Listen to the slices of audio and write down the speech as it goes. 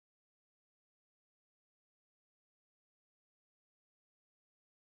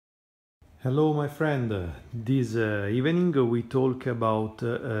Hello my friend, this evening we talk about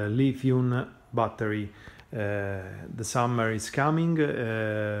lithium battery. The summer is coming,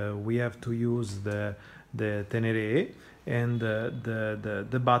 we have to use the Tenerè, and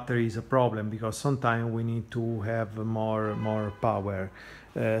the battery is a problem because sometimes we need to have more power.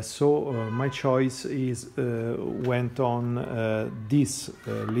 So my choice is went on this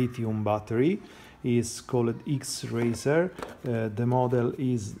lithium battery. Is called X-Racer. The model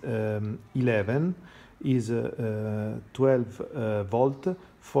is 11, is 12 volt,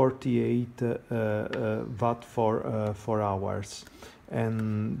 48 watt for 4 hours,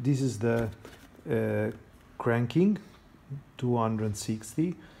 and this is the cranking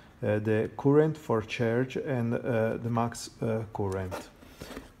 260, the current for charge, and the max current.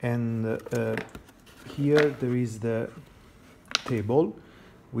 And here there is the table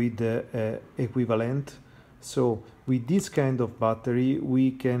with the equivalent. So with this kind of battery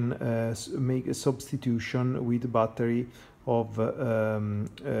we can make a substitution with battery of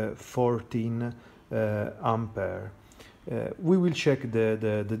 14 ampere. We will check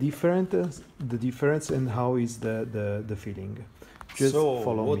the difference and how is the feeling. Just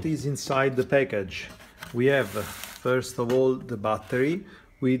follow what me. Is inside the package? We have first of all the battery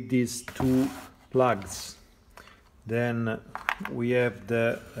with these two plugs. Then we have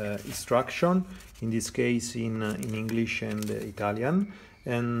the instruction, in this case in English and Italian,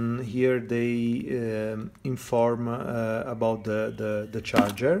 and here they inform about the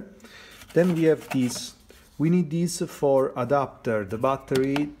charger. Then we have this. We need this for adapter the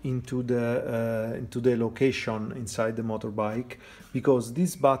battery into the location inside the motorbike, because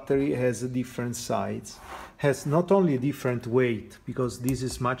this battery has a different size, has not only a different weight, because this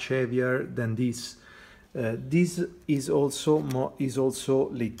is much heavier than this. This is also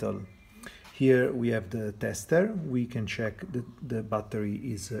little. Here we have the tester. We can check the battery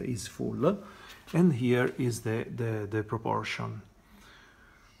is full, and here is the proportion.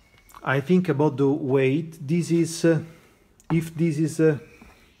 I think about the weight. This is if this is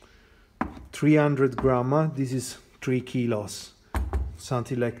 300 gram, this is 3 kilos,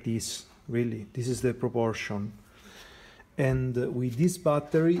 something like this. Really, this is the proportion. And with this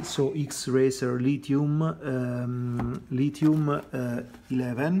battery, so X-Racer Lithium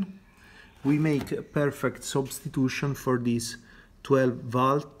 11, we make a perfect substitution for this 12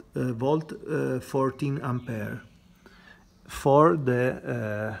 volt 14 ampere for the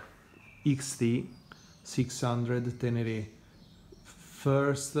XT 600 Tenerè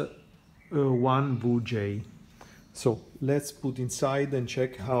first one VJ. So let's put inside and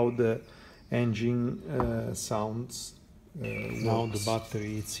check how the engine sounds. Now the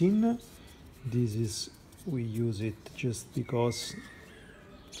battery is in. This is, we use it just because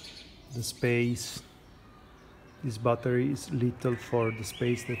the space, this battery is little for the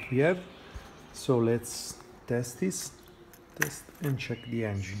space that we have. So let's test and check the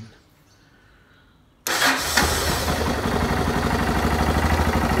engine.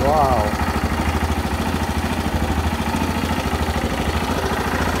 Wow!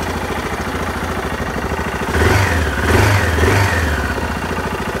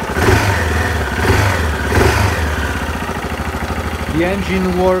 The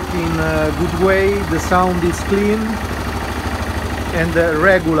engine works in a good way, the sound is clean and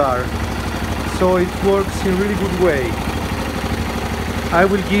regular, so it works in a really good way. I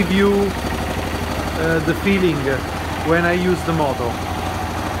will give you the feeling when I use the moto.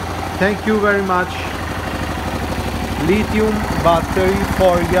 Thank you very much. Lithium battery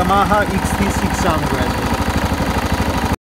for Yamaha XT 600.